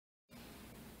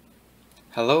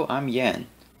Hello, I'm Yan,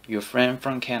 your friend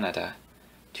from Canada.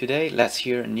 Today, let's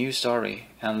hear a new story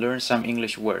and learn some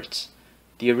English words.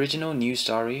 The original news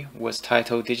story was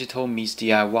titled Digital Meets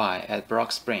DIY at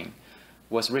Brock Spring,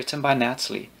 was written by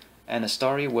Natalie, and the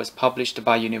story was published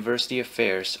by University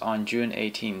Affairs on June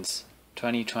 18,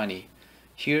 2020.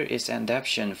 Here is an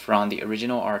adaptation from the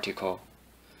original article.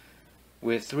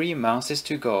 With 3 months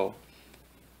to go,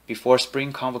 before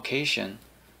spring convocation,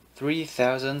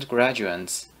 3,000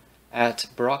 graduates at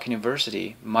Brock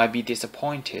University might be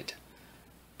disappointed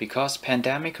because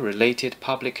pandemic-related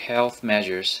public health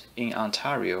measures in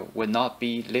Ontario would not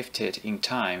be lifted in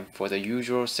time for the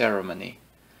usual ceremony.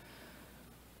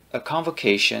 A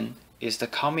convocation is the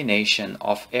culmination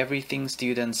of everything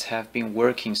students have been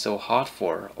working so hard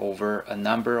for over a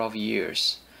number of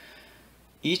years.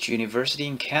 Each university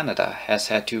in Canada has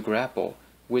had to grapple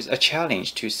with a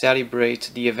challenge to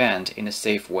celebrate the event in a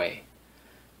safe way.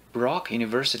 Brock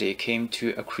University came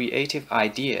to a creative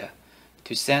idea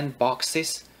to send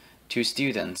boxes to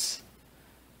students.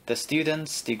 The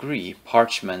student's degree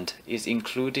parchment is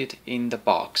included in the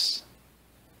box.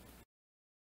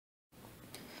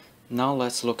 Now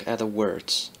let's look at the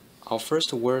words. Our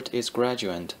first word is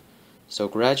graduate. So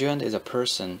graduate is a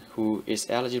person who is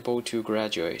eligible to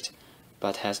graduate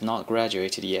but has not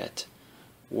graduated yet.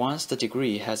 Once the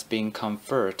degree has been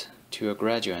conferred to a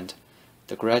graduate,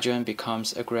 the graduate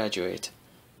becomes a graduate.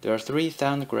 There are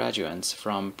 3,000 graduates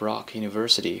from Brock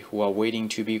University who are waiting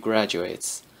to be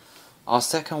graduates. Our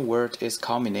second word is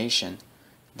culmination.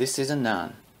 This is a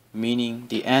noun, meaning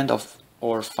the end of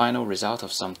or final result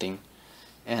of something,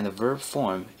 and the verb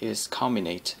form is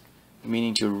culminate,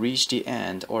 meaning to reach the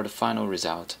end or the final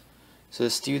result. So the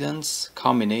students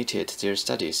culminated their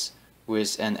studies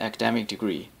with an academic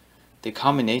degree. They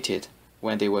culminated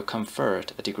when they were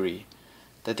conferred a degree.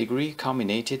 The degree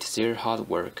culminated their hard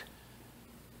work.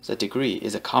 The degree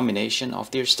is a culmination of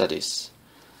their studies.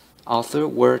 Our third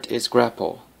word is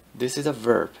grapple. This is a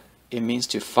verb. It means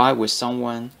to fight with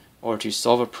someone or to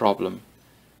solve a problem.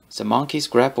 The monkeys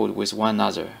grappled with one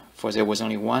another, for there was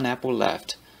only one apple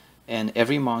left, and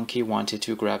every monkey wanted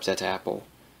to grab that apple.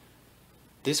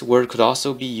 This word could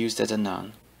also be used as a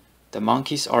noun. The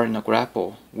monkeys are in a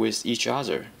grapple with each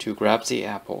other to grab the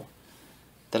apple.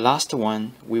 The last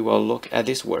one, we will look at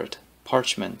this word,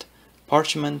 parchment.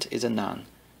 Parchment is a noun.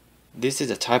 This is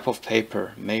a type of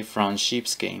paper made from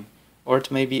sheepskin, or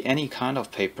it may be any kind of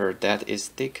paper that is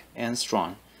thick and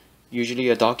strong. Usually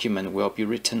a document will be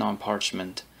written on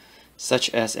parchment, such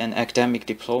as an academic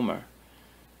diploma.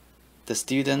 The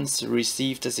students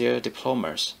received their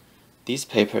diplomas. These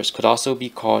papers could also be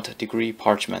called degree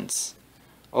parchments.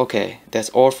 Okay, that's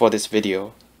all for this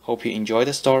video. Hope you enjoyed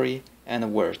the story and the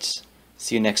words.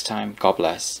 See you next time. God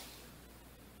bless.